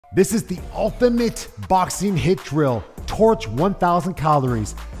This is the ultimate boxing HIIT drill. Torch 1,000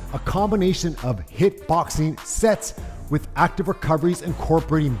 calories, a combination of HIIT boxing sets with active recoveries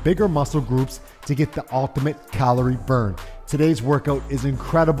incorporating bigger muscle groups to get the ultimate calorie burn. Today's workout is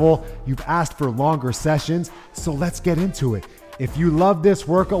incredible. You've asked for longer sessions, so let's get into it. If you love this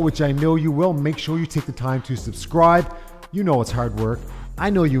workout, which I know you will, make sure you take the time to subscribe. You know it's hard work. I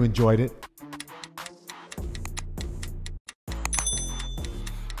know you enjoyed it.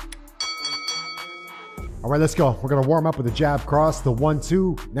 All right, let's go. We're gonna warm up with a jab cross, the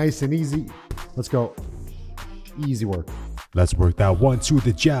 1-2, nice and easy. Let's go. Easy work. Let's work that 1-2,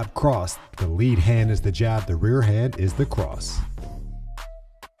 the jab cross. The lead hand is the jab, the rear hand is the cross.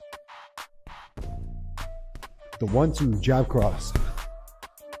 The 1-2, jab cross.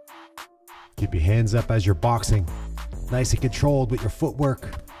 Keep your hands up as you're boxing. Nice and controlled with your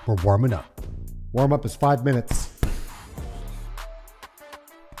footwork. We're warming up. Warm up is 5 minutes.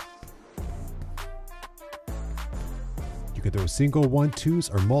 You can throw single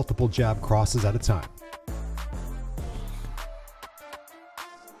 1-2s or multiple jab crosses at a time.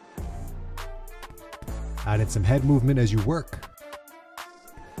 Add in some head movement as you work.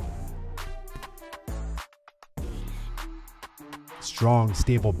 Strong,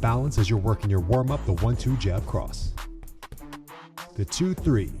 stable balance as you're working your warm-up, the 1-2 jab cross. The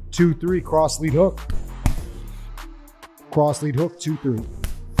 2-3. 2-3, cross lead hook. Cross lead hook, 2-3.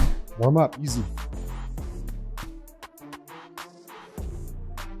 Warm up, easy.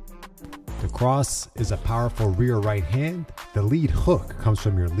 The cross is a powerful rear right hand. The lead hook comes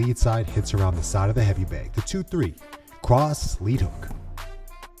from your lead side, hits around the side of the heavy bag. The 2-3, cross, lead hook.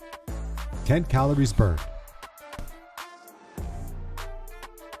 10 calories burned.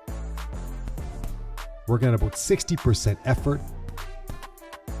 Working at about 60% effort.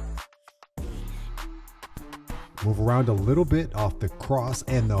 Move around a little bit off the cross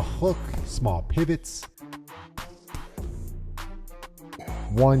and the hook, small pivots.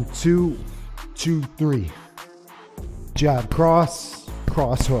 1-2, 2-3. Jab cross,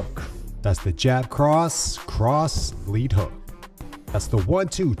 cross hook. That's the jab cross, cross, lead hook. That's the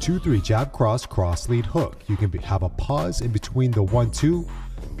 1-2, 2-3 jab cross, cross, lead hook. You can have a pause in between the 1-2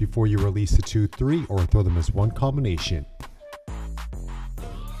 before you release the 2-3 or throw them as one combination.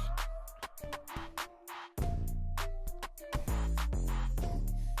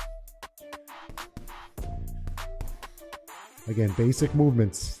 Again, basic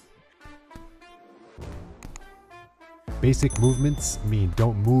movements. Basic movements mean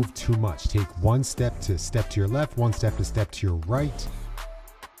don't move too much. Take one step to your left, one step to your right.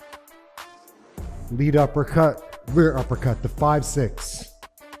 Lead uppercut, rear uppercut, the 5-6.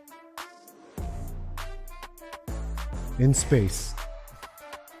 In space.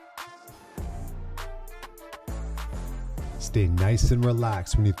 Stay nice and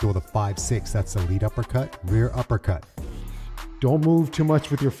relaxed when you throw the 5-6. That's the lead uppercut, rear uppercut. Don't move too much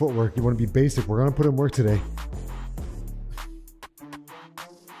with your footwork. You want to be basic. We're going to put in work today.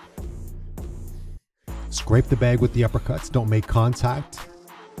 Scrape the bag with the uppercuts. Don't make contact.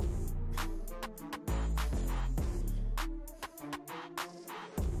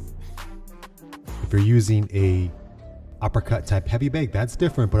 If you're using a uppercut type heavy bag, that's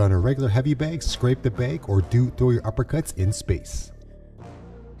different, but on a regular heavy bag, scrape the bag or throw your uppercuts in space.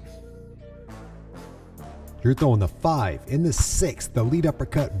 You're throwing the 5 in the 6, the lead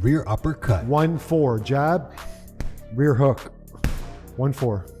uppercut, rear uppercut. 1-4, jab, rear hook.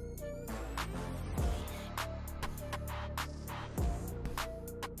 1-4.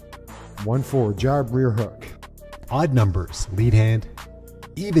 Jab, rear hook. Odd numbers, lead hand.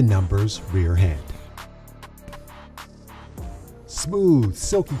 Even numbers, rear hand. Smooth,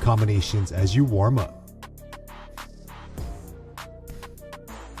 silky combinations as you warm up.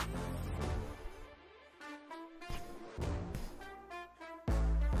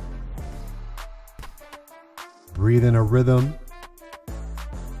 Breathe in a rhythm.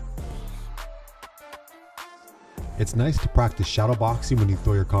 It's nice to practice shadow boxing when you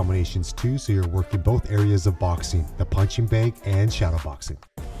throw your combinations too, so you're working both areas of boxing, the punching bag and shadow boxing.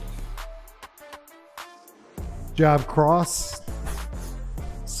 Jab cross,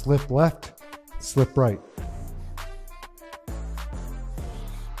 slip left, slip right.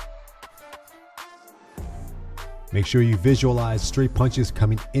 Make sure you visualize straight punches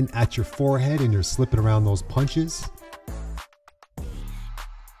coming in at your forehead and you're slipping around those punches.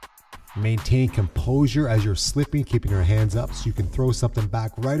 Maintain composure as you're slipping, keeping your hands up so you can throw something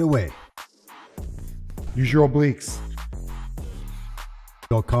back right away. Use your obliques.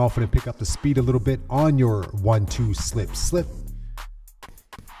 Feel confident, pick up the speed a little bit on your 1-2 slip.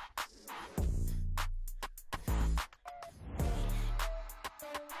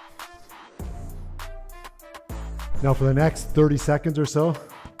 Now for the next 30 seconds or so,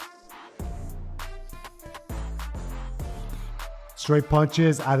 straight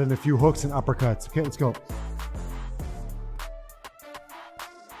punches, add in a few hooks and uppercuts. Okay, let's go.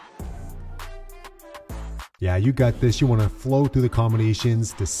 Yeah, you got this. You want to flow through the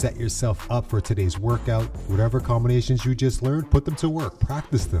combinations to set yourself up for today's workout. Whatever combinations you just learned, put them to work.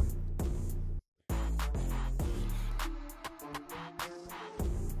 Practice them.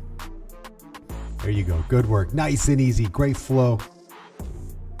 There you go. Good work. Nice and easy. Great flow.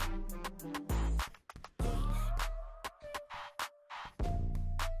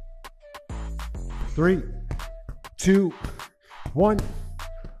 Three, two, one.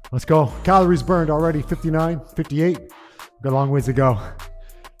 Let's go. Calories burned already, 59, 58. Got a long ways to go.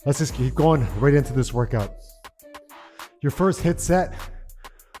 Let's just keep going right into this workout. Your first HIIT set,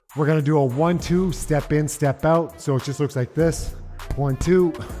 we're gonna do a 1-2, step in, step out. So it just looks like this.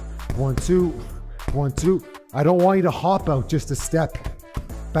 1-2, 1-2, 1-2. I don't want you to hop out, just a step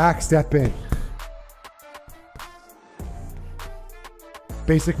back, step in.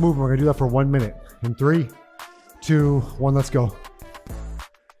 Basic movement, we're gonna do that for 1 minute. In 3, 2, 1, let's go.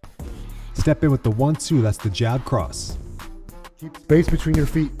 Step in with the 1-2, that's the jab cross. Keep space between your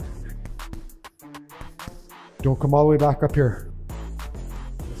feet. Don't come all the way back up here.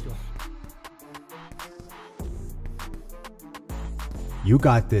 Let's go. You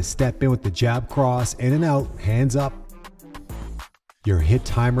got this. Step in with the jab cross, in and out, hands up. Your HIIT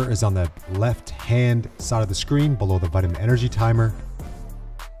timer is on the left hand side of the screen below the vitamin energy timer.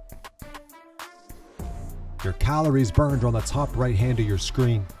 Your calories burned are on the top right hand of your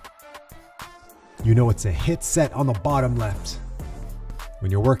screen. You know it's a HIIT set on the bottom left. When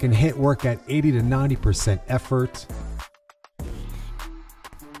you're working HIIT, work at 80 to 90% effort.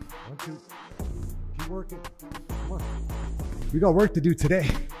 1, 2. Keep working. Come on. We got work to do today.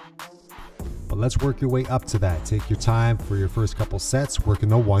 But let's work your way up to that. Take your time for your first couple sets, working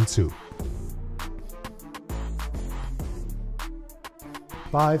the 1-2.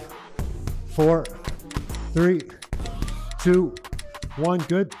 5, 4, 3, 2, 1.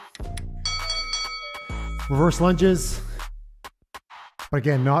 Good. Reverse lunges. But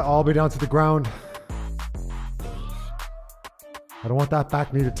again, not all the way down to the ground. I don't want that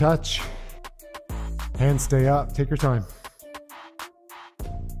back knee to touch. Hands stay up. Take your time.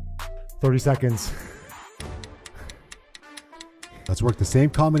 30 seconds. Let's work the same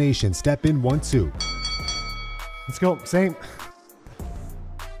combination. Step in, 1-2. Let's go. Same.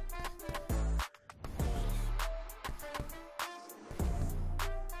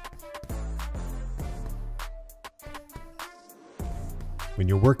 When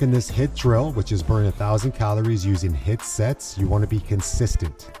you're working this HIIT drill, which is burning 1,000 calories using HIIT sets, you want to be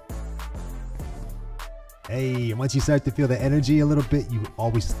consistent. Hey, once you start to feel the energy a little bit, you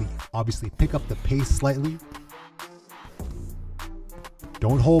obviously pick up the pace slightly.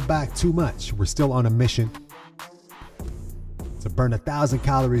 Don't hold back too much. We're still on a mission to burn 1,000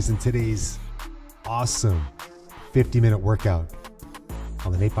 calories in today's awesome 50-minute workout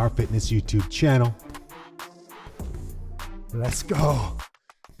on the Nate Bauer Fitness YouTube channel. Let's go.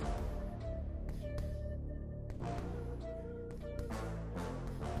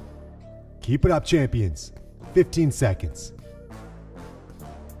 Keep it up, champions. 15 seconds.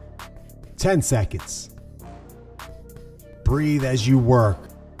 10 seconds. Breathe as you work.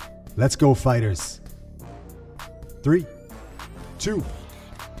 Let's go, fighters. 3, 2,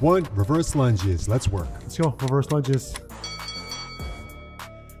 1. Reverse lunges. Let's work. Let's go. Reverse lunges.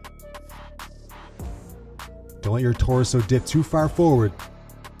 Don't let your torso dip too far forward.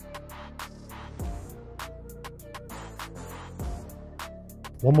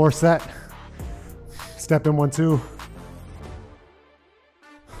 One more set. Step in, 1-2.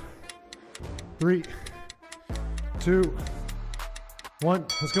 3, 2, 1.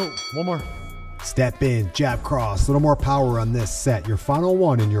 Let's go. One more. Step in, jab cross. A little more power on this set. Your final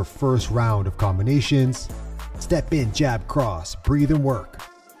one in your first round of combinations. Step in, jab cross. Breathe and work.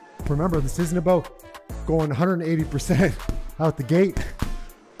 Remember, this isn't about going 180% out the gate.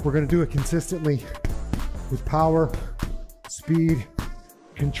 We're going to do it consistently with power, speed,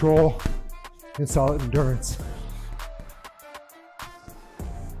 control, and solid endurance.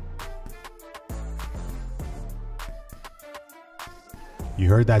 You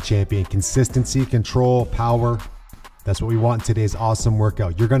heard that, champion. Consistency, control, power. That's what we want in today's awesome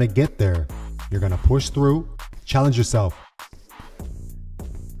workout. You're going to get there. You're going to push through, challenge yourself.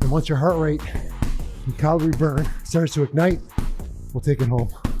 And once your heart rate and calorie burn starts to ignite, we'll take it home.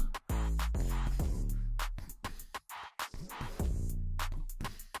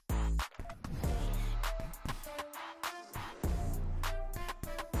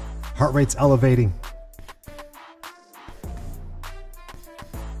 Heart rate's elevating.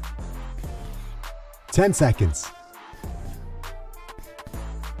 10 seconds.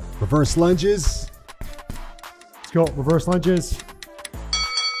 Reverse lunges. Let's go. Reverse lunges.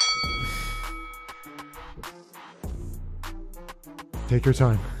 Take your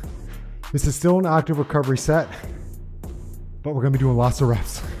time. This is still an active recovery set, but we're going to be doing lots of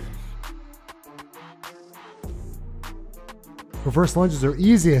reps. Reverse lunges are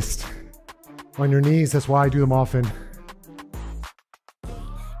easiest on your knees. That's why I do them often.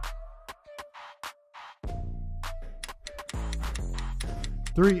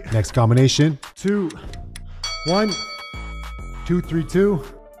 Three. Next combination. 2, 1, 2, 3, 2.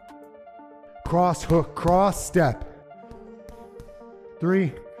 Cross, hook, cross, step.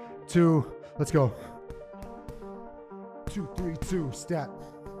 3, 2, let's go. 2, 3, 2, step.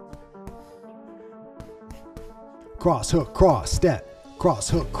 Cross, hook, cross, step. Cross,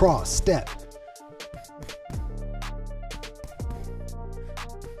 hook, cross, step.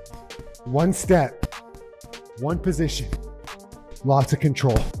 One step, one position, lots of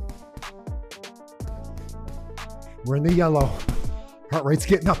control. We're in the yellow. Heart rate's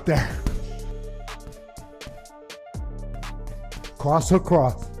getting up there. Cross, hook,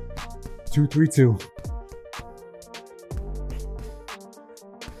 cross. 2, 3, 2.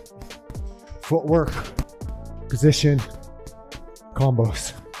 Footwork, position,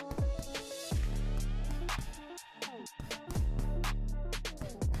 combos.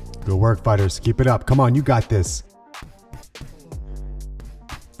 Good work, fighters. Keep it up. Come on, you got this.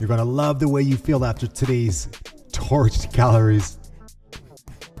 You're gonna love the way you feel after today's torched calories.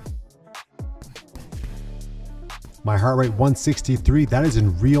 My heart rate 163. That is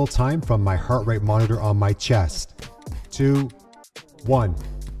in real time from my heart rate monitor on my chest. 2, 1.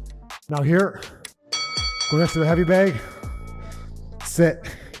 Now here, go next to the heavy bag. Sit.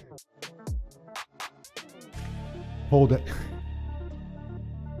 Hold it.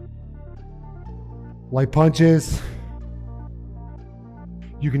 Light punches.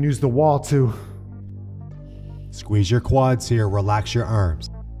 You can use the wall too. Squeeze your quads here, relax your arms.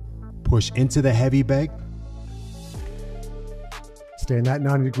 Push into the heavy bag. Stay in that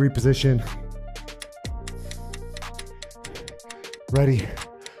 90-degree position. Ready.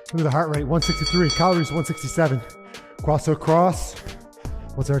 Look at the heart rate, 163, calories 167. Cross hook cross.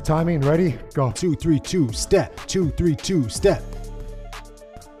 What's our timing? Ready? Go. 2, 3, 2, step. 2, 3, 2, step.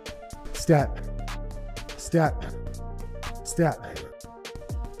 Step. Step. Step.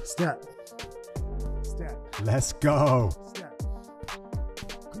 Step. Step. Let's go. Step.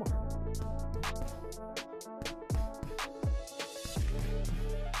 Come on.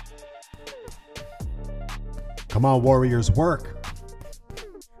 Come on, warriors, work.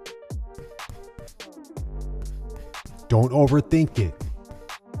 Don't overthink it.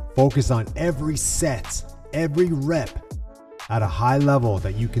 Focus on every set, every rep at a high level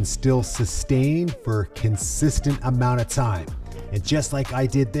that you can still sustain for a consistent amount of time. And just like I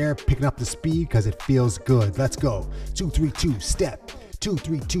did there, picking up the speed because it feels good. Let's go. 2, 3, 2, step. 2,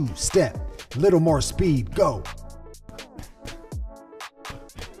 3, 2, step. Little more speed, go.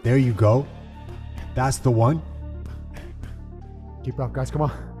 There you go. That's the one. Keep it up, guys. Come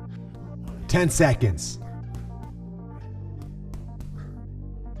on. 10 seconds.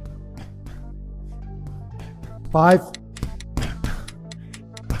 Five.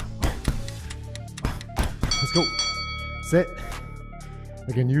 Let's go. Sit.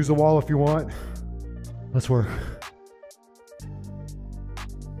 Again, use the wall if you want. Let's work.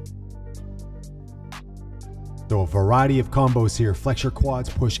 So a variety of combos here. Flex your quads,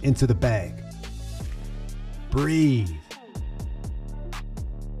 push into the bag. Breathe.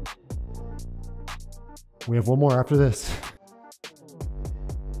 We have one more after this.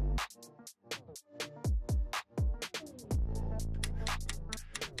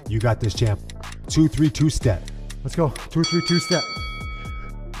 You got this, champ. 2, 3, 2 step. Let's go. 2, 3, 2 step.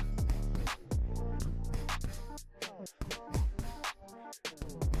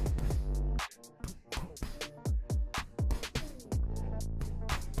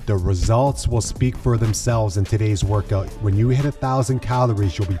 The results will speak for themselves in today's workout. When you hit 1,000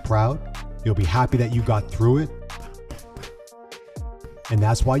 calories, you'll be proud. You'll be happy that you got through it. And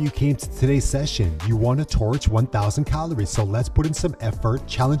that's why you came to today's session. You want to torch 1,000 calories. So let's put in some effort.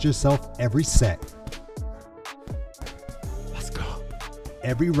 Challenge yourself every set. Let's go.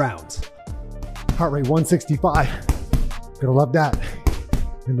 Every round. Heart rate 165. Gonna love that.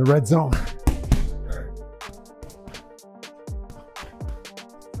 In the red zone.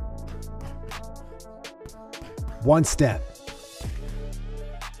 One step.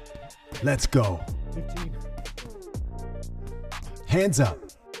 Let's go. 15. Hands up.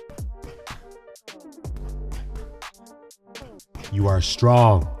 You are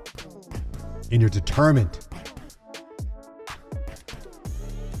strong. and you're determined.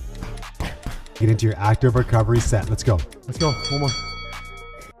 Get into your active recovery set. Let's go. Let's go. One more.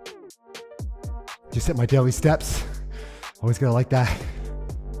 Just hit my daily steps. Always gonna like that.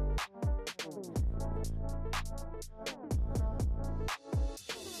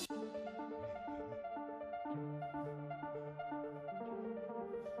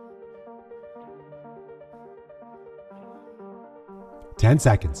 Ten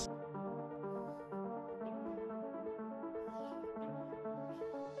seconds.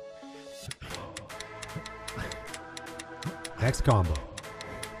 Next combo.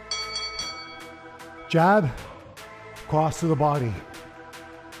 Jab, cross to the body.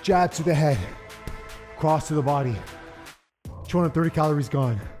 Jab to the head, cross to the body. 230 calories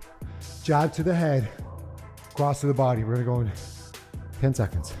gone. Jab to the head, cross to the body. We're gonna go in 10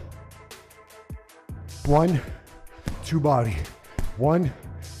 seconds. 1, 2 body. 1,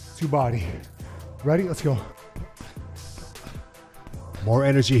 2 body. Ready? Let's go. More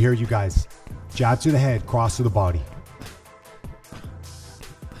energy here, you guys. Jab to the head, cross to the body.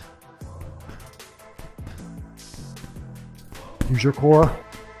 Use your core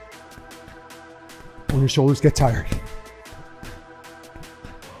when your shoulders get tired.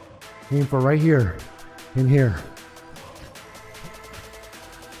 Aim for right here, in here.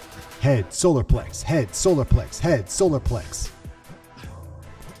 Head, solar plex, head, solar plex, head, solar plex.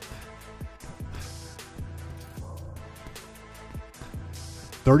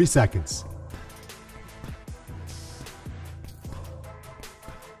 "30 seconds.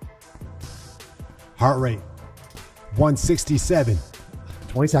 Heart rate, 167.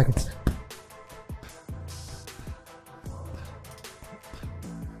 20 seconds.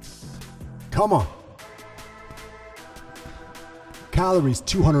 Come on. Calories,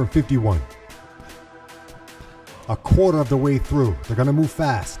 251. A quarter of the way through. They're gonna move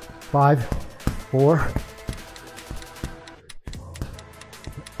fast. 5, 4.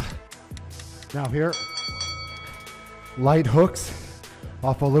 Now here, light hooks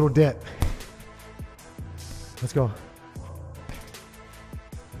off a little dip. Let's go.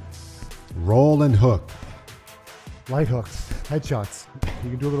 Roll and hook. Light hooks, headshots. You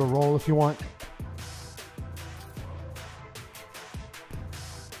can do a little roll if you want.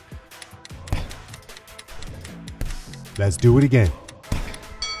 Let's do it again.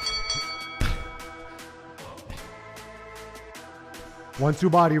 One,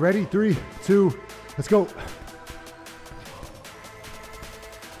 two body, ready? 3, 2, let's go.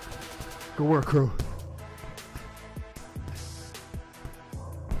 Good work, crew.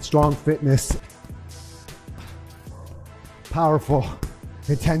 Strong fitness. Powerful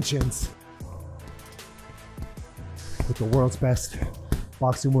intentions. With the world's best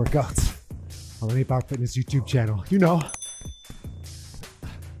boxing workouts on the 8 Power Fitness YouTube channel. You know.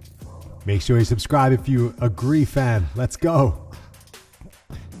 Make sure you subscribe if you agree, fam. Let's go.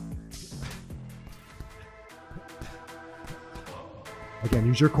 Again,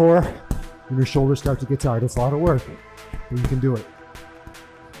 use your core when your shoulders start to get tired. It's a lot of work, but you can do it.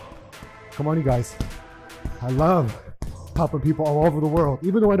 Come on, you guys. I love helping people all over the world.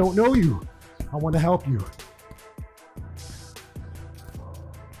 Even though I don't know you, I want to help you.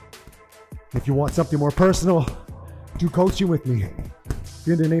 If you want something more personal, do coaching with me. If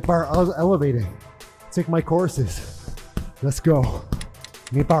you're into 8 Power Elevating, take my courses. Let's go.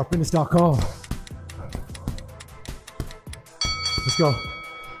 8powerfitness.com. Let's go.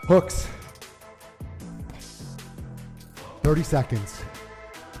 Hooks. 30 seconds.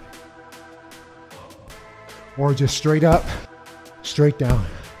 Or just straight up, straight down.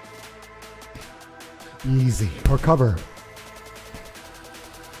 Easy. Or cover.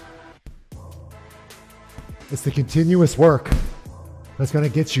 It's the continuous work that's going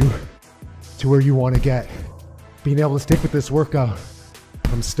to get you to where you want to get. Being able to stick with this workout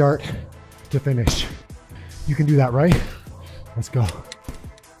from start to finish. You can do that, right? Let's go.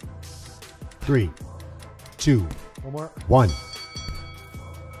 3, 2, One more. 1.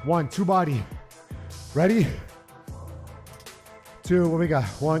 1, 2 body. Ready? 2, what we got?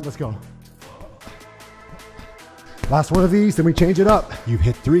 1, let's go. Last one of these, then we change it up. You've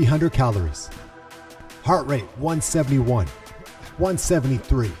hit 300 calories. Heart rate, 171,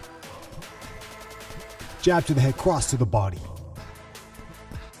 173. Jab to the head, cross to the body.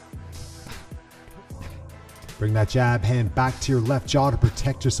 Bring that jab hand back to your left jaw to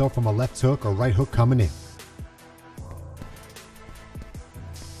protect yourself from a left hook or right hook coming in.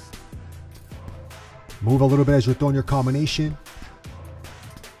 Move a little bit as you're throwing your combination.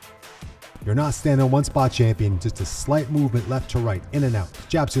 You're not standing on one spot, champion. Just a slight movement left to right, in and out.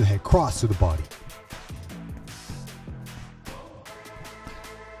 Jab to the head, cross to the body.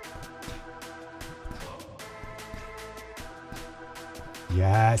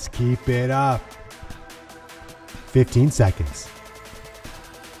 Yes, keep it up. 15 seconds.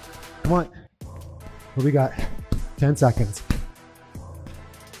 Come on. What we got? 10 seconds.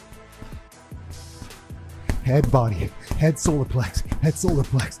 Head, body, head, solar plex, head, solar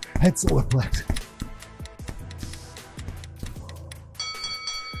plex, head, solar plex.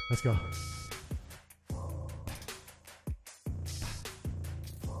 Let's go.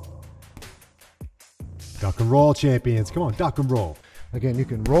 Duck and roll, champions. Come on, duck and roll. Again, you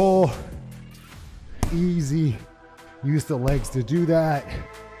can roll, easy, use the legs to do that,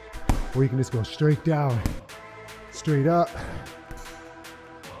 or you can just go straight down, straight up.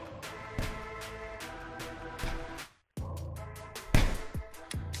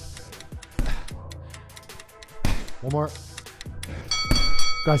 One more.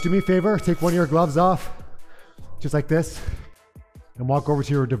 Guys, do me a favor, take one of your gloves off, just like this, and walk over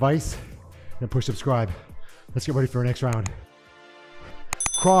to your device and push subscribe. Let's get ready for our next round.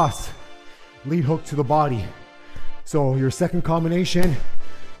 Cross, lead hook to the body. So your second combination,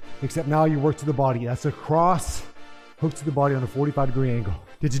 except now you work to the body. That's a cross, hook to the body on a 45-degree angle.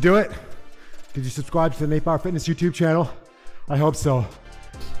 Did you do it? Did you subscribe to the Nate Bauer Fitness YouTube channel? I hope so.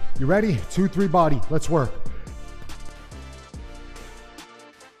 You ready? 2-3 body, let's work.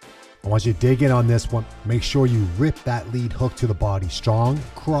 I want you to dig in on this one. Make sure you rip that lead hook to the body. Strong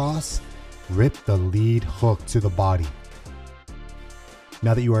cross, rip the lead hook to the body.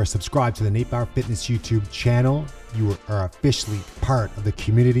 Now that you are subscribed to the Nate Bauer Fitness YouTube channel, you are officially part of the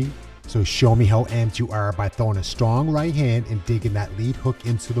community. So show me how amped you are by throwing a strong right hand and digging that lead hook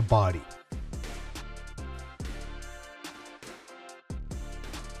into the body.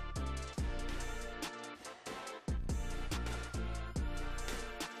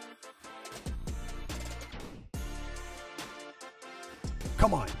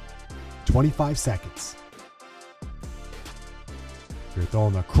 Come on, 25 seconds. You're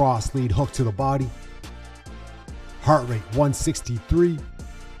throwing a cross lead hook to the body. Heart rate 163.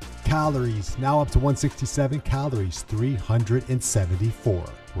 Calories now up to 167. Calories 374.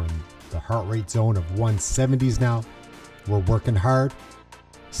 We're in the heart rate zone of 170s now. We're working hard.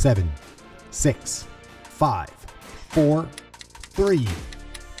 7, 6, 5, 4, 3,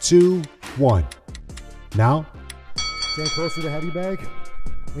 2, 1. Now, stand close to the heavy bag.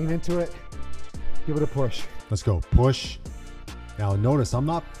 Lean into it. Give it a push. Let's go. Push. Now notice I'm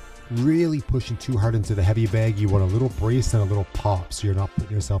not really pushing too hard into the heavy bag. You want a little brace and a little pop so you're not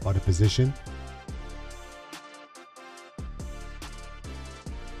putting yourself out of position.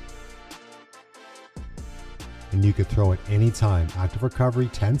 And you could throw it anytime. Active recovery,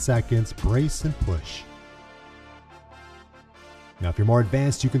 10 seconds, brace and push. Now if you're more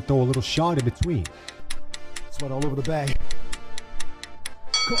advanced, you can throw a little shot in between. Sweat all over the bag.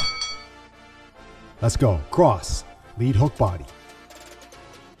 Come on. Let's go. Cross, lead hook body.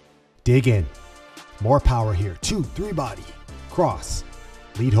 Dig in. More power here. 2-3 body. Cross.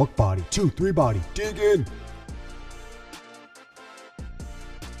 Lead hook body. 2-3 body. Dig in.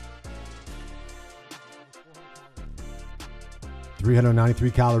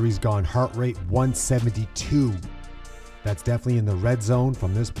 $393 calories gone. Heart rate 172. That's definitely in the red zone.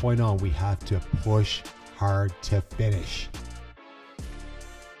 From this point on, we have to push hard to finish.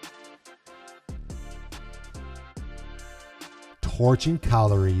 Torching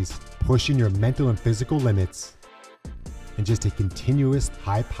calories, pushing your mental and physical limits, and just a continuous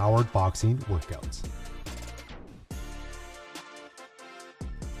high-powered boxing workout.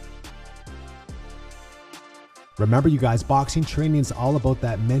 Remember, you guys, boxing training is all about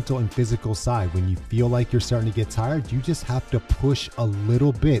that mental and physical side. When you feel like you're starting to get tired, you just have to push a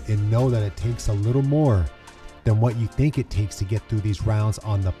little bit and know that it takes a little more than what you think it takes to get through these rounds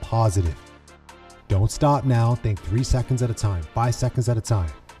on the positive. Don't stop now. Think 3 seconds at a time, 5 seconds at a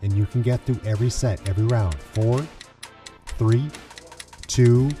time, and you can get through every set, every round. 4, 3,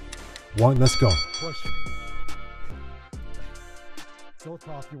 2, 1. Let's go. Push. So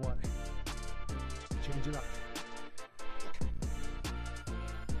tall if you want. Change it up.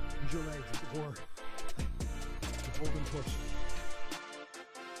 Use your legs at the core. Just hold and push.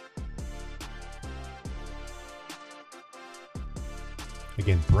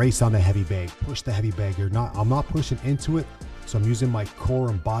 Again, brace on the heavy bag. Push the heavy bag. I'm not pushing into it, so I'm using my core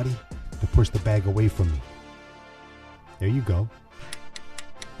and body to push the bag away from me. There you go.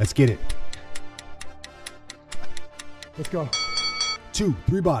 Let's get it. Let's go.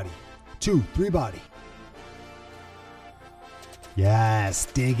 2-3 body. 2-3 body. Yes,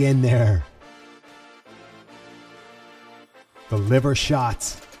 dig in there. The liver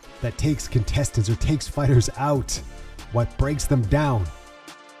shots that takes contestants or takes fighters out. What breaks them down.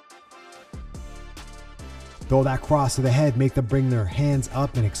 Throw that cross to the head, make them bring their hands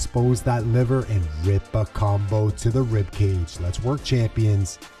up and expose that liver and rip a combo to the rib cage. Let's work,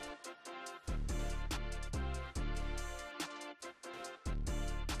 champions.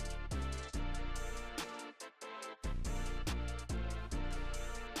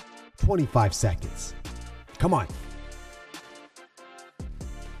 "25 seconds. Come on.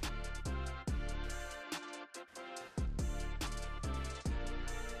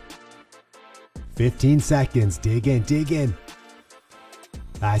 "15 seconds. Dig in, dig in.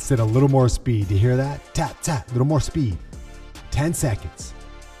 I said a little more speed. Do you hear that? Tap, tap. A little more speed. 10 seconds.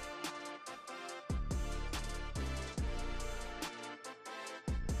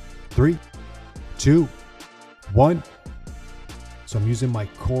 Three, two, one. So I'm using my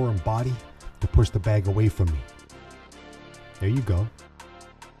core and body to push the bag away from me. There you go.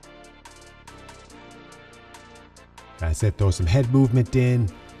 That's it. Throw some head movement in.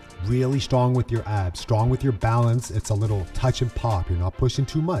 Really strong with your abs, strong with your balance. It's a little touch and pop. You're not pushing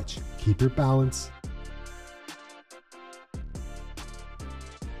too much. Keep your balance.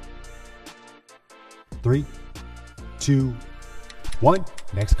 Three, two, one.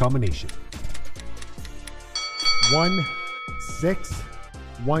 Next combination. 1, 6,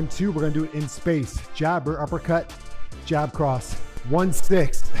 1, 2. We're gonna do it in space. Jabber, uppercut, jab, cross. 1,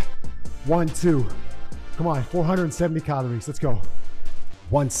 6, 1, 2. Come on, 470 calories. Let's go.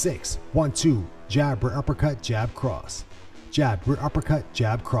 1, 6, 1, 2. Jab, rear uppercut, jab, cross. Jab, rear uppercut,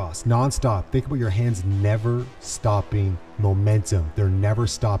 jab, cross. Non-stop. Think about your hands never stopping momentum. They're never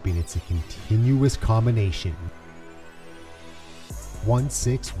stopping. It's a continuous combination. 1,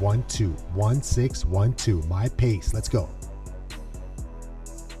 6, 1, 2. 1, 6, 1, 2. My pace. Let's go.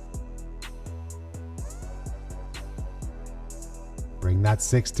 Bring that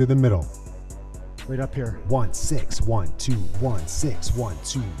 6 to the middle. Right up here. 1, 6, 1, 2, 1, 6, 1,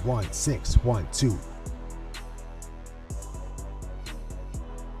 2, 1, 6, 1, 2.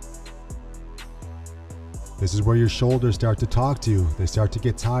 This is where your shoulders start to talk to you. They start to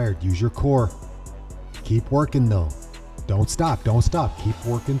get tired. Use your core. Keep working though. Don't stop. Don't stop. Keep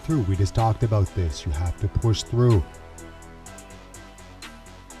working through. We just talked about this. You have to push through.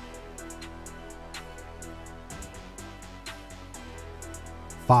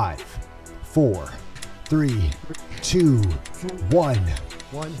 Five, 4, 3, 2, 1.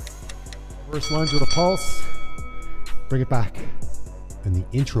 1. Reverse lunge with a pulse. Bring it back. In the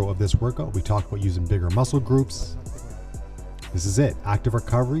intro of this workout, we talked about using bigger muscle groups. This is it. Active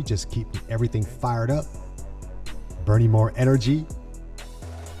recovery. Just keep everything fired up. Burning more energy.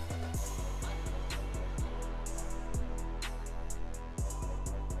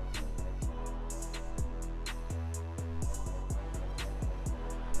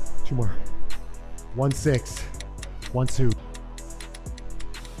 Two more. 1, 6, 1, 2.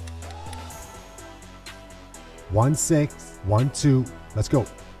 1, 6, 1, 2. Let's go.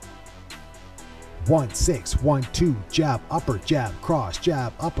 1, 6, 1, 2. Jab, upper, jab, cross,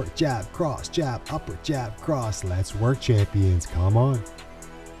 jab, upper, jab, cross, jab, upper, jab, cross. Let's work, champions. Come on.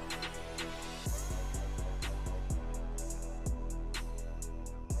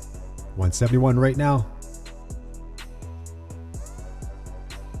 $171 right now.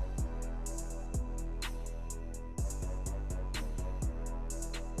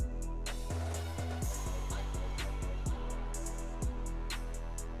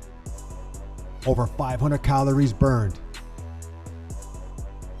 Over 500 calories burned.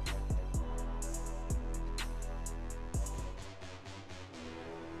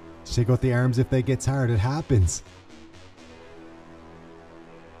 Shake out the arms if they get tired. It happens.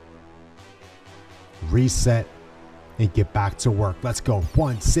 Reset and get back to work. Let's go.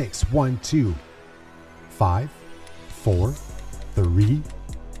 1, 6, 1, 2. 5, 4, 3,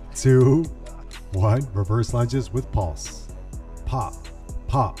 2, 1. Reverse lunges with pulse. Pop,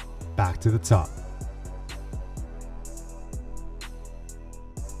 pop. Back to the top.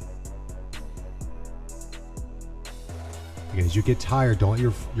 Again, as you get tired, don't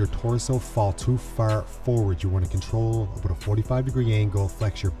let your torso fall too far forward. You want to control about a 45-degree angle,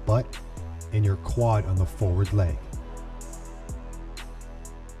 flex your butt and your quad on the forward leg.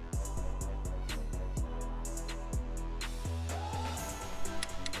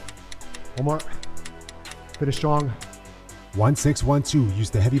 One more. Finish strong. 1, 6, 1, 2. Use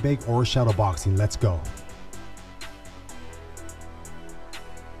the heavy bag or shadow boxing. Let's go.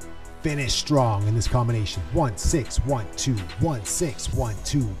 Finish strong in this combination. 1, 6, 1, 2. 1, 6, 1,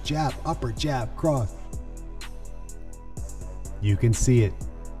 2. Jab, upper, jab, cross. You can see it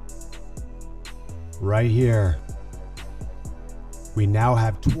right here. We now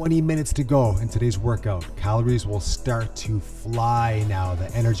have 20 minutes to go in today's workout. Calories will start to fly now.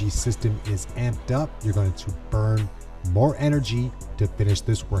 The energy system is amped up. You're going to burn more energy to finish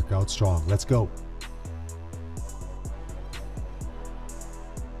this workout strong. Let's go.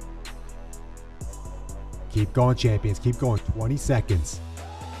 Keep going, champions. Keep going. 20 seconds.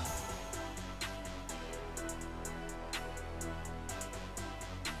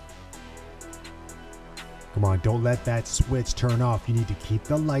 Come on, don't let that switch turn off. You need to keep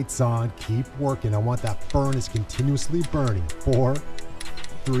the lights on. Keep working. I want that furnace continuously burning. 4,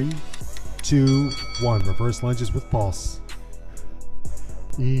 3, 2, 1. Reverse lunges with pulse.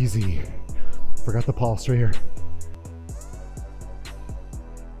 Easy. Forgot the pulse right here.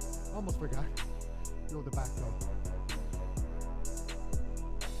 Almost forgot. Throw the back though.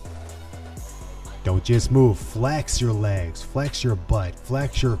 Don't just move. Flex your legs. Flex your butt.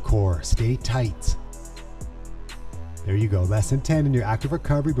 Flex your core. Stay tight. There you go. Less than 10 in your active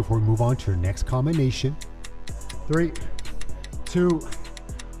recovery before we move on to your next combination. 3, 2,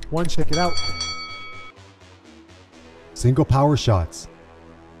 1. Shake it out. Single power shots.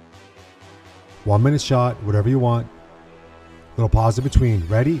 1 minute shot, whatever you want. Little pause in between.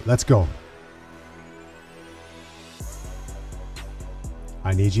 Ready? Let's go.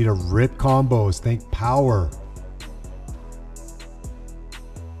 I need you to rip combos. Think power.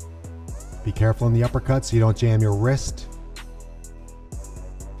 Be careful in the uppercut so you don't jam your wrist.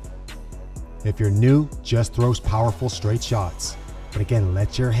 If you're new, just throw powerful straight shots. But again,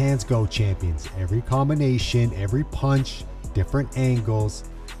 let your hands go, champions. Every combination, every punch, different angles,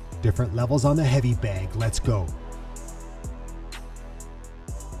 different levels on the heavy bag. Let's go.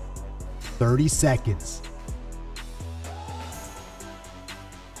 30 seconds.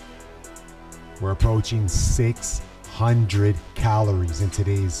 We're approaching 600 calories in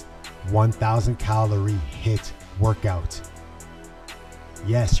today's 1,000 calorie HIIT workout.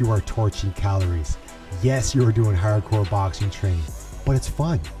 Yes, you are torching calories. Yes, you are doing hardcore boxing training, but it's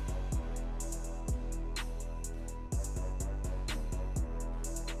fun.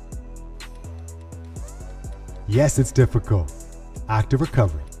 Yes, it's difficult. Active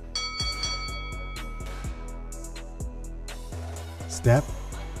recovery. Step,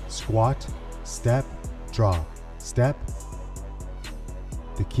 squat, step, draw, step.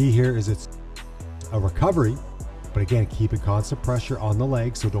 The key here is it's a recovery, but again, keeping constant pressure on the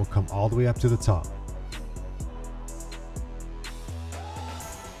legs so don't come all the way up to the top.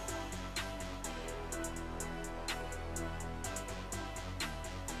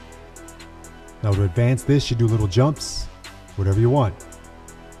 Now to advance this, you do little jumps, whatever you want.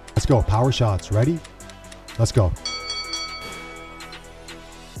 Let's go, power shots, ready? Let's go.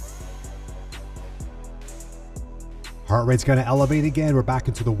 Heart rate's gonna elevate again. We're back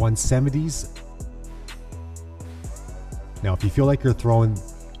into the 170s. Now, if you feel like you're throwing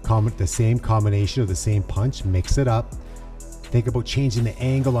the same combination of the same punch, mix it up. Think about changing the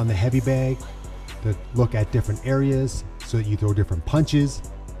angle on the heavy bag to look at different areas so that you throw different punches.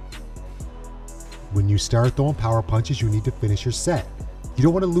 When you start throwing power punches, you need to finish your set. You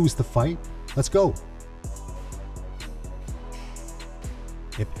don't want to lose the fight. Let's go.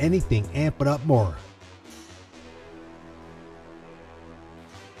 If anything, amp it up more.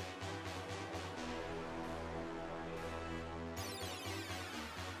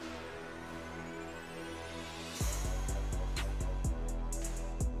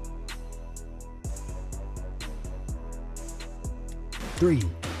 Three,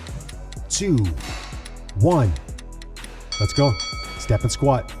 2, 1. Let's go. Step and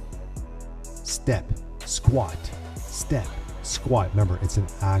squat. Step, squat, step, squat. Remember, it's an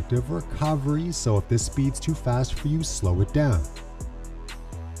active recovery, so if this speed's too fast for you, slow it down.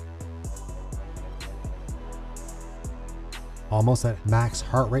 Almost at max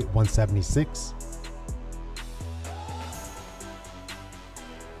heart rate, 176.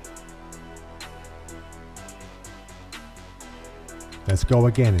 Let's go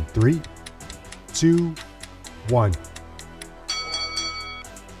again in 3, 2, 1.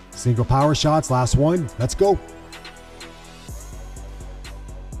 Single power shots, last one. Let's go.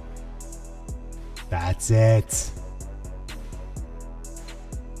 That's it.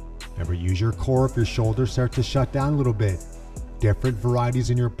 Remember, use your core if your shoulders start to shut down a little bit. Different varieties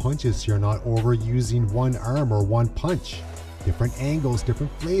in your punches so you're not overusing one arm or one punch. Different angles,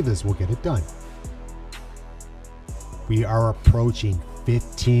 different flavors will get it done. We are approaching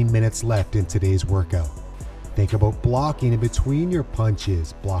 15 minutes left in today's workout. Think about blocking in between your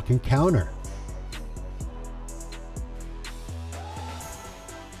punches, block and counter.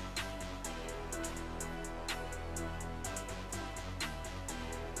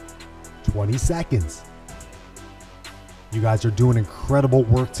 "20 seconds. You guys are doing incredible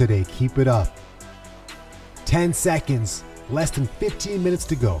work today. Keep it up. 10 seconds, less than 15 minutes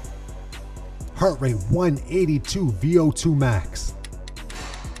to go. Heart rate 182, VO2 max.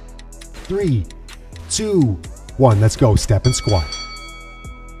 3, 2, 1. Let's go. Step and squat.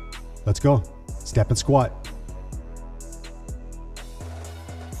 Let's go. Step and squat.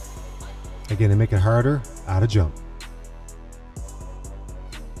 Again, to make it harder, add a jump.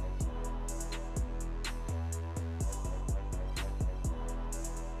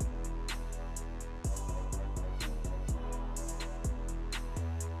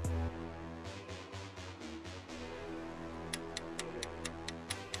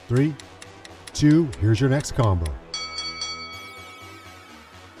 Three, two, here's your next combo.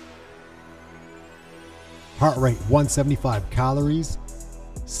 Heart rate 175 calories,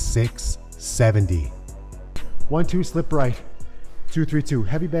 670. 1-2, slip right. 2-3-2,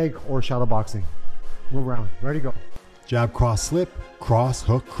 heavy bag or shadow boxing. Move around, ready, go. Jab, cross, slip, cross,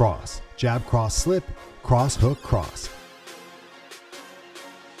 hook, cross. Jab, cross, slip, cross, hook, cross.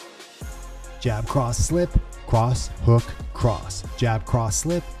 Jab, cross, slip, cross, hook, cross. Jab, cross,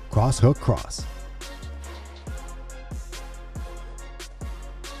 slip, cross, hook, cross.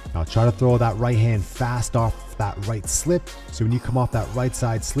 Now try to throw that right hand fast off that right slip. So when you come off that right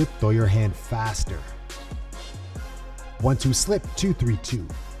side slip, throw your hand faster. 1-2 slip, 2-3-2.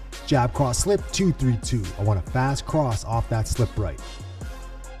 Jab, cross, slip, 2-3-2. I want a fast cross off that slip right.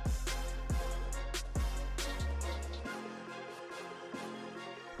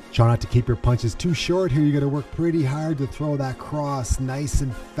 Try not to keep your punches too short here. You gotta work pretty hard to throw that cross nice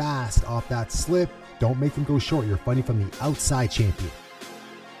and fast off that slip. Don't make them go short. You're fighting from the outside champion.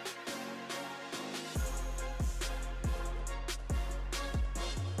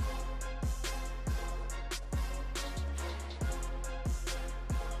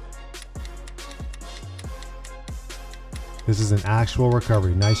 This is an actual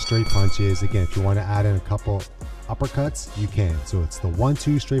recovery. Nice straight punches. Again, if you want to add in a couple uppercuts, you can. So it's the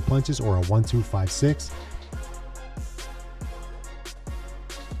 1-2 straight punches or a 1-2-5-6.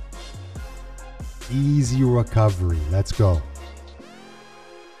 Easy recovery. Let's go.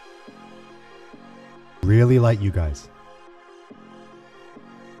 Really light, you guys.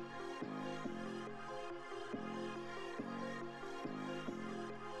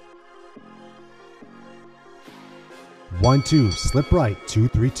 One, two, slip right,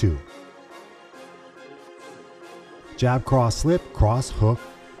 2-3-2. Jab, cross, slip, cross, hook,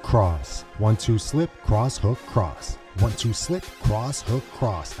 cross. 1-2 slip, cross, hook, cross. 1-2 slip, cross, hook,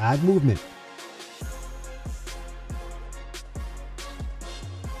 cross. Add movement.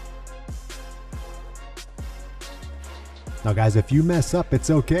 Now guys, if you mess up,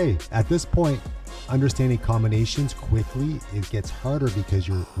 it's okay. At this point, understanding combinations quickly, it gets harder because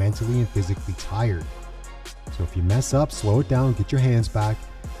you're mentally and physically tired. So if you mess up, slow it down, get your hands back,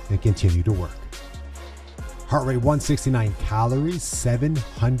 and continue to work. Heart rate 169 calories,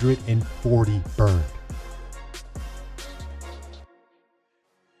 740 burned.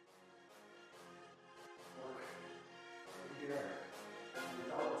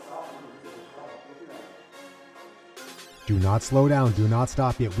 Do not slow down, do not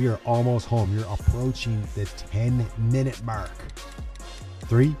stop yet. We are almost home. You're approaching the 10-minute mark.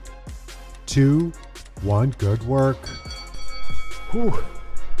 3, 2, 1, good work. Whew.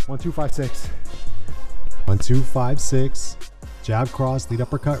 1-2-5-6. 1-2-5-6. Jab, cross, lead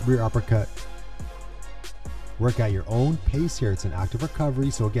uppercut, rear uppercut. Work at your own pace here. It's an active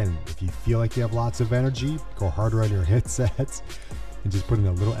recovery. So again, if you feel like you have lots of energy, go harder on your hit sets and just put in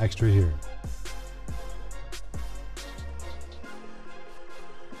a little extra here.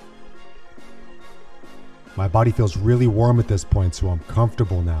 My body feels really warm at this point, so I'm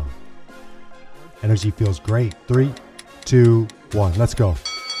comfortable now. Energy feels great. 3, 2, 1. Let's go.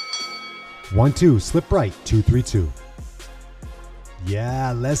 1-2, slip right, 2-3-2.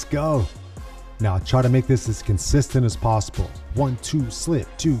 Yeah, let's go. Now try to make this as consistent as possible. 1-2 slip,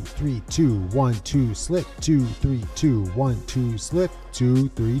 2-3-2, 1-2 slip, 2-3-2, 1-2 slip,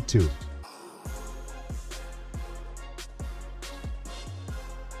 2-3-2.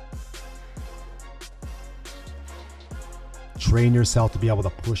 Train yourself to be able to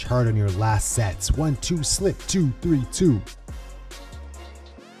push hard on your last sets. 1-2 slip, 2-3-2.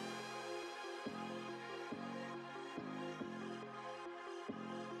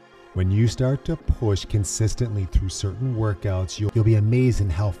 When you start to push consistently through certain workouts, you'll be amazed in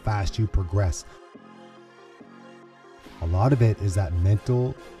how fast you progress. A lot of it is that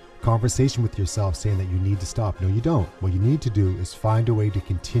mental conversation with yourself saying that you need to stop. No, you don't. What you need to do is find a way to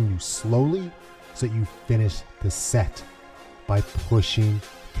continue slowly so that you finish the set by pushing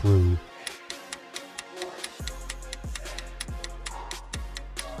through.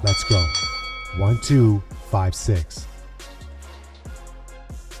 Let's go. 1, 2, 5, 6.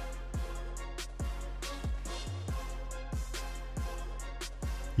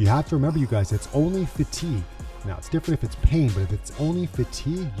 You have to remember, you guys, it's only fatigue. Now, it's different if it's pain, but if it's only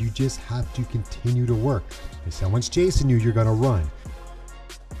fatigue, you just have to continue to work. If someone's chasing you, you're gonna run.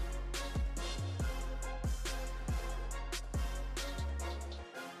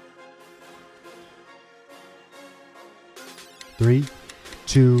 Three,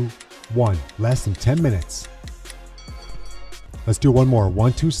 2, 1. Less than 10 minutes. Let's do one more.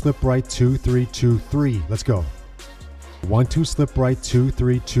 1, 2, slip right, 2, 3, 2, 3. Let's go. 1, 2, slip right, 2,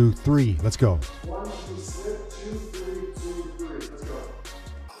 3, 2, 3. Let's go. 1, 2, slip, 2, 3, 2, 3. Let's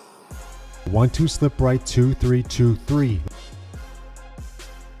go. 1, 2, slip right, 2, 3, 2, 3.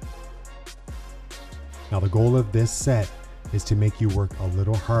 Now the goal of this set is to make you work a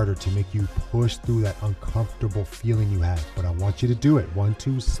little harder, to make you push through that uncomfortable feeling you have. But I want you to do it. 1,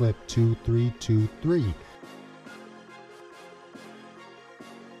 2, slip, 2, 3, 2, 3.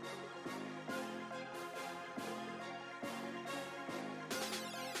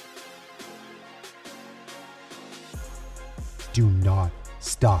 Do not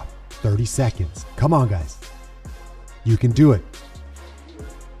stop. 30 seconds. Come on, guys. You can do it.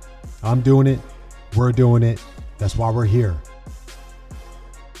 I'm doing it. We're doing it. That's why we're here.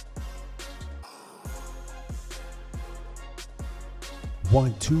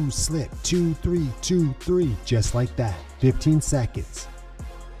 One, 2, slip, 2, 3, 2, 3. Just like that. 15 seconds.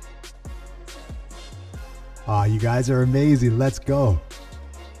 Ah, you guys are amazing. Let's go.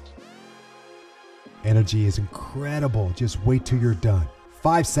 Energy is incredible. Just wait till you're done.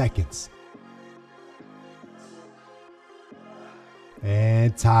 5 seconds.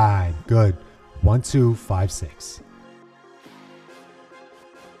 And time. Good. 1, 2, 5, 6.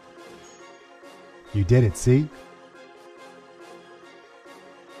 You did it, see?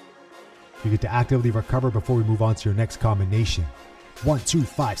 You get to actively recover before we move on to your next combination. 1, 2,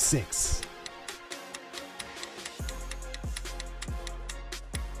 5, 6.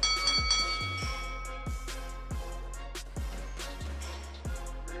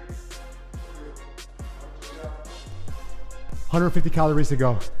 $150 calories to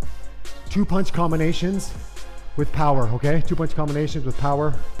go. 2 punch combinations with power, okay? 2 punch combinations with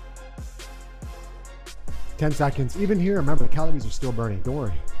power. 10 seconds. Even here, remember, the calories are still burning. Don't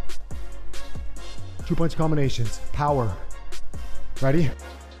worry. 2 punch combinations, power. Ready?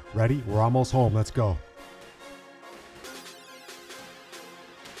 Ready? We're almost home. Let's go.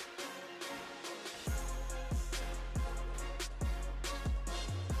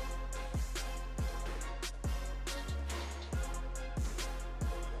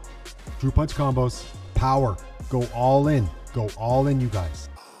 Two punch combos, power, go all in, you guys.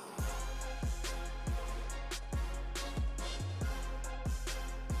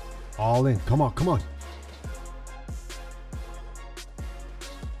 All in, come on, come on.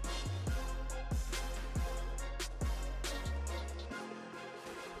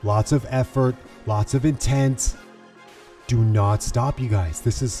 Lots of effort, lots of intent. Do not stop, you guys.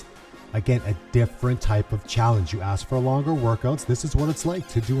 This is, again, a different type of challenge. You ask for longer workouts. This is what it's like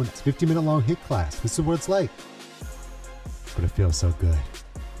to do a 50-minute long HIIT class. This is what it's like. But it feels so good.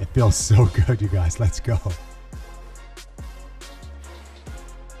 It feels so good, you guys. Let's go.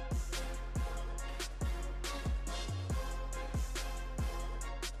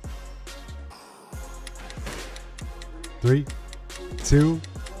 Three, 2,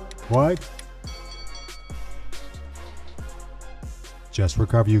 1. Just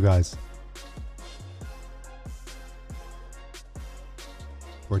recover, you guys.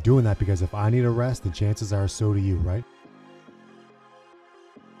 We're doing that because if I need a rest, the chances are so do you, right?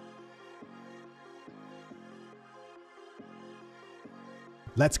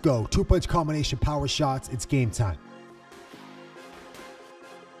 Let's go. 2 punch combination power shots. It's game time.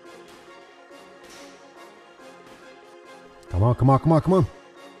 Come on, come on, come on, come on.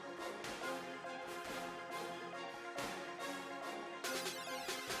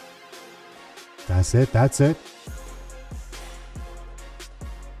 That's it, that's it.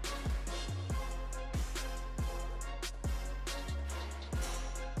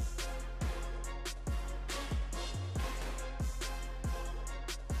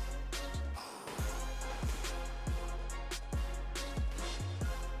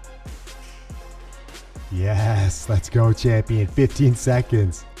 Yes, let's go, champion. 15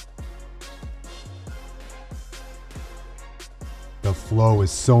 seconds. The flow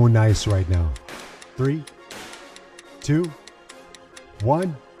is so nice right now. 3, 2,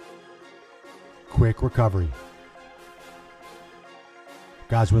 1. Quick recovery.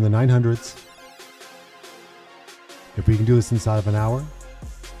 Guys, we're in the 900s. If we can do this inside of an hour,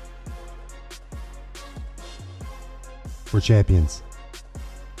 We're champions.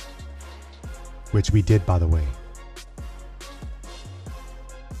 Which we did, by the way.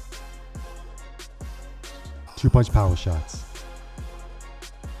 2-punch power shots.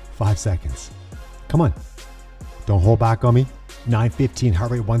 5 seconds. Come on. Don't hold back on me. 9:15,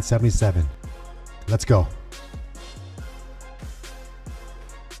 heart rate 177. Let's go.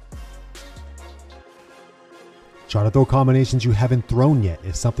 Try to throw combinations you haven't thrown yet.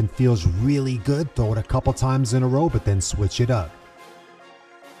 If something feels really good, throw it a couple times in a row, but then switch it up.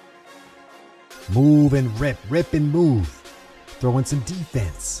 Move and rip, rip and move. Throw in some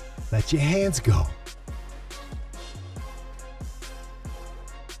defense. Let your hands go.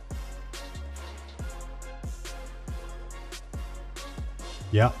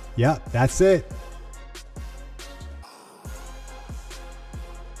 Yep, that's it.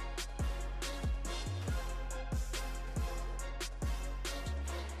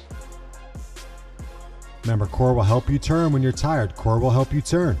 Remember, core will help you turn when you're tired. Core will help you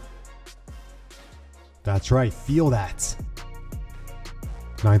turn. That's right, feel that.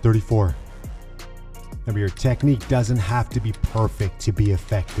 9:34. Remember, your technique doesn't have to be perfect to be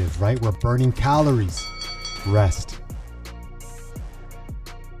effective, right? We're burning calories. Rest.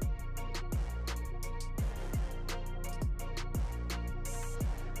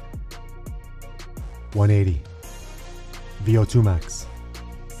 $180. VO2 max.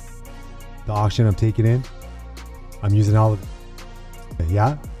 The oxygen I'm taking in, I'm using all of it.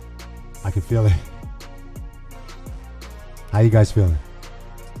 Yeah? I can feel it. How you guys feeling?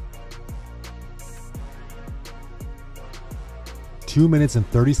 2 minutes and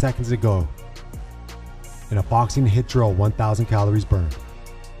 30 seconds to go. In a boxing HIIT drill, 1,000 calories burned.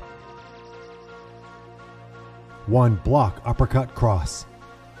 1 block, uppercut, cross.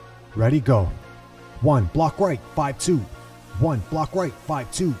 Ready, go. 1 block right, 5-2. 1 block right,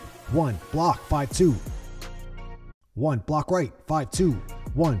 5-2. 1 block, 5-2. 1 block right, 5-2.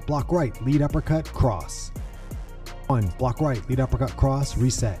 1 block right, lead uppercut, cross. 1 block right, lead uppercut, cross,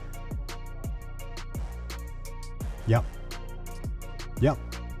 reset. Yep.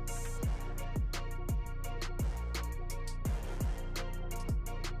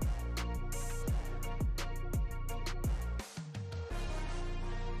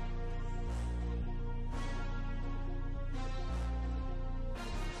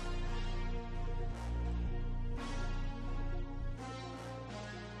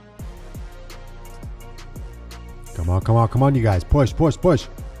 Come on, you guys. Push. We're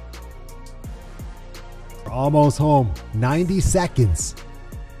almost home. 90 seconds.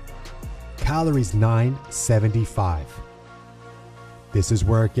 Calories 975. This is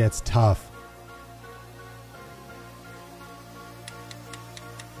where it gets tough.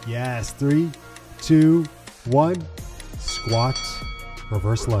 Yes, 3, 2, 1. Squat,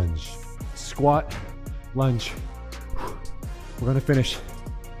 reverse lunge. Squat, lunge. We're gonna finish.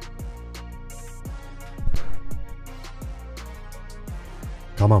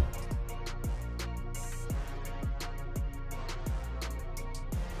 Come on.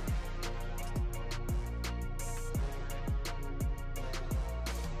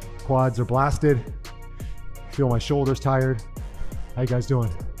 Quads are blasted. Feel my shoulders tired. How you guys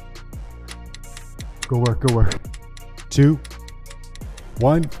doing? Go work. 2,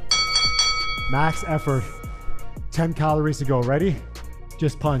 1. Max effort. 10 calories to go. Ready?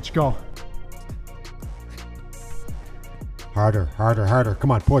 Just punch. Go. Harder.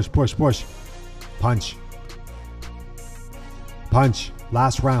 Come on, push. Punch.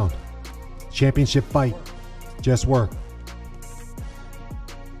 Last round. Championship fight. Just work.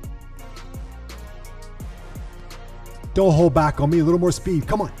 Don't hold back on me. A little more speed.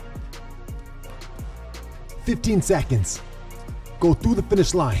 Come on. 15 seconds. Go through the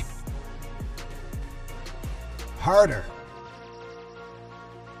finish line. Harder.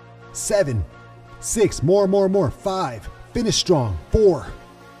 7, 6, more. 5. Finish strong. 4,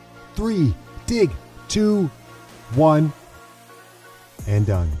 3, dig. 2, 1. And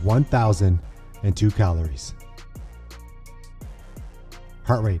done. 1,002 calories.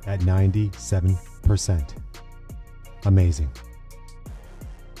 Heart rate at 97%. Amazing.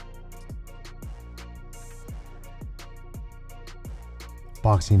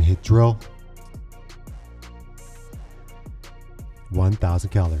 Boxing HIIT drill. 1,000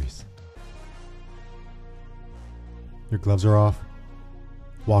 calories. Your gloves are off.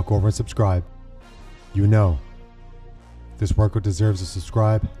 Walk over and subscribe. You know, this workout deserves a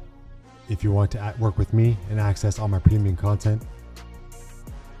subscribe. If you want to work with me and access all my premium content,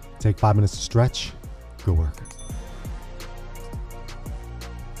 take 5 minutes to stretch. Good work.